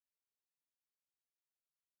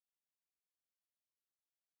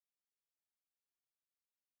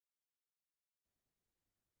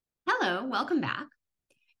Hello, welcome back.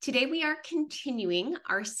 Today we are continuing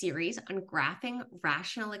our series on graphing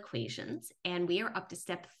rational equations, and we are up to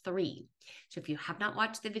step 3. So if you have not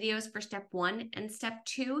watched the videos for step 1 and step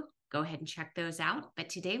 2, go ahead and check those out. But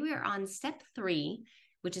today we are on step 3,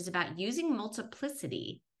 which is about using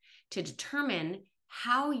multiplicity to determine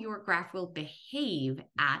how your graph will behave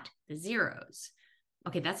at the zeros.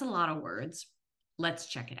 Okay, that's a lot of words. Let's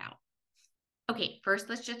check it out. Okay, first,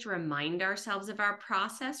 let's just remind ourselves of our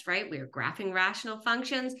process, right? We are graphing rational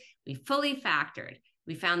functions. We fully factored.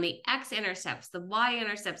 We found the x-intercepts, the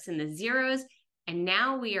y-intercepts, and the zeros. And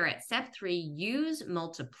now we are at step 3, use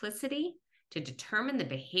multiplicity to determine the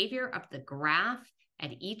behavior of the graph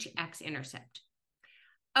at each x-intercept.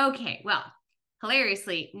 Okay, well,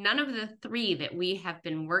 hilariously, none of the 3 that we have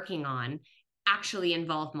been working on actually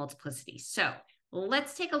involve multiplicity. So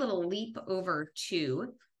let's take a little leap over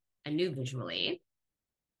to a new visual aid.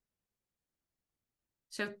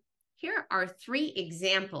 So here are 3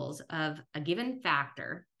 examples of a given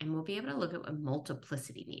factor, and we'll be able to look at what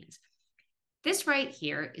multiplicity means. This right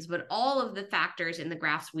here is what all of the factors in the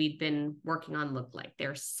graphs we've been working on look like.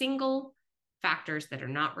 They're single factors that are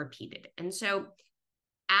not repeated. And so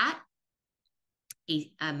at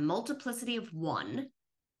a multiplicity of 1,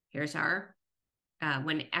 here's our,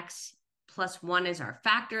 when x plus 1 is our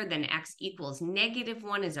factor, then x equals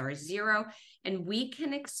 -1 is our 0. And we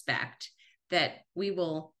can expect that we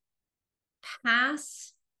will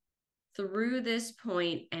pass through this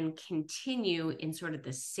point and continue in sort of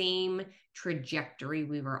the same trajectory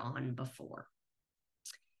we were on before.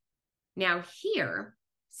 Now here,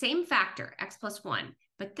 same factor, x plus 1,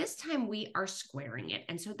 but this time we are squaring it.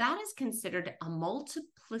 And so that is considered a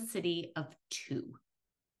multiplicity of 2.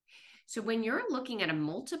 So when you're looking at a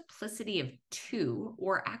multiplicity of 2,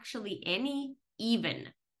 or actually any even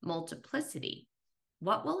multiplicity,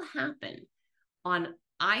 what will happen on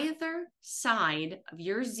either side of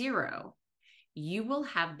your 0, you will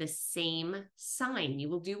have the same sign. You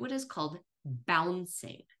will do what is called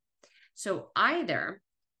bouncing. So either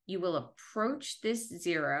you will approach this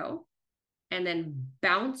 0 and then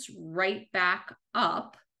bounce right back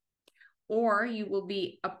up, or you will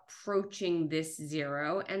be approaching this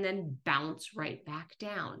 0 and then bounce right back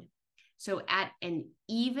down. So at an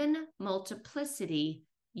even multiplicity,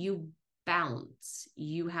 you bounce.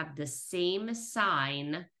 You have the same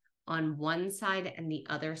sign on one side and the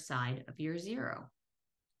other side of your 0.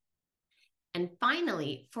 And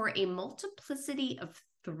finally, for a multiplicity of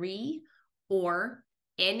 3 or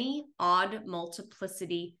any odd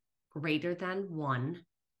multiplicity greater than 1,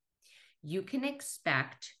 you can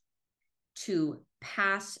expect to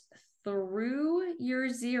pass through your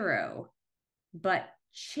 0, but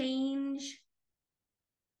change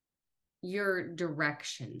your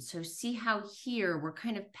direction. So see how here we're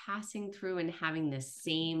kind of passing through and having the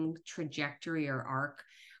same trajectory or arc,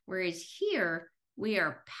 whereas here we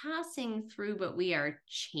are passing through, but we are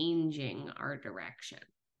changing our direction.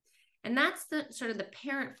 And that's the sort of the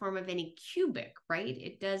parent form of any cubic, right?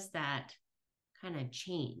 It does that kind of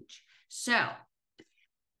change. So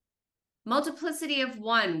multiplicity of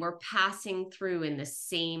 1, we're passing through in the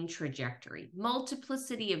same trajectory.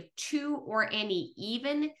 Multiplicity of 2 or any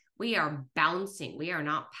even, we are bouncing. We are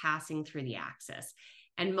not passing through the axis.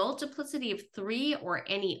 And multiplicity of 3 or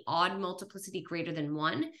any odd multiplicity greater than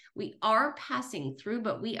 1, we are passing through,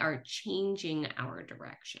 but we are changing our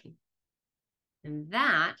direction. And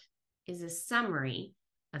that is a summary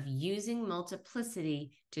of using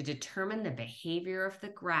multiplicity to determine the behavior of the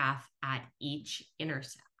graph at each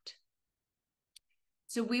intercept.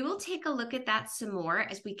 So we will take a look at that some more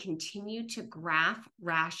as we continue to graph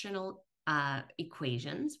rational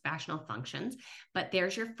equations, rational functions. But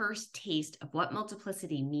there's your first taste of what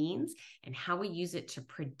multiplicity means and how we use it to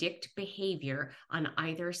predict behavior on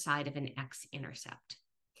either side of an x-intercept.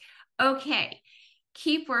 Okay,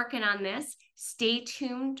 keep working on this. Stay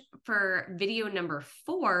tuned for video number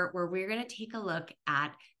 4, where we're going to take a look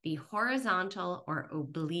at the horizontal or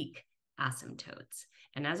oblique asymptotes.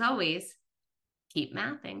 And as always, keep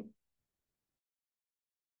mathing.